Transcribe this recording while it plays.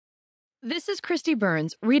This is Christy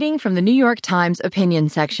Burns reading from the New York Times opinion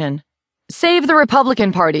section. Save the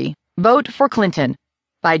Republican Party. Vote for Clinton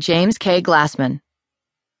by James K. Glassman.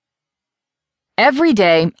 Every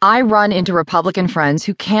day, I run into Republican friends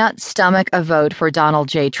who can't stomach a vote for Donald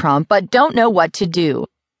J. Trump but don't know what to do.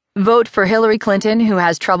 Vote for Hillary Clinton, who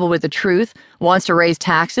has trouble with the truth, wants to raise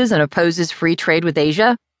taxes, and opposes free trade with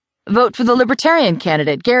Asia. Vote for the Libertarian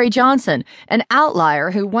candidate, Gary Johnson, an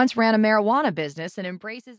outlier who once ran a marijuana business and embraces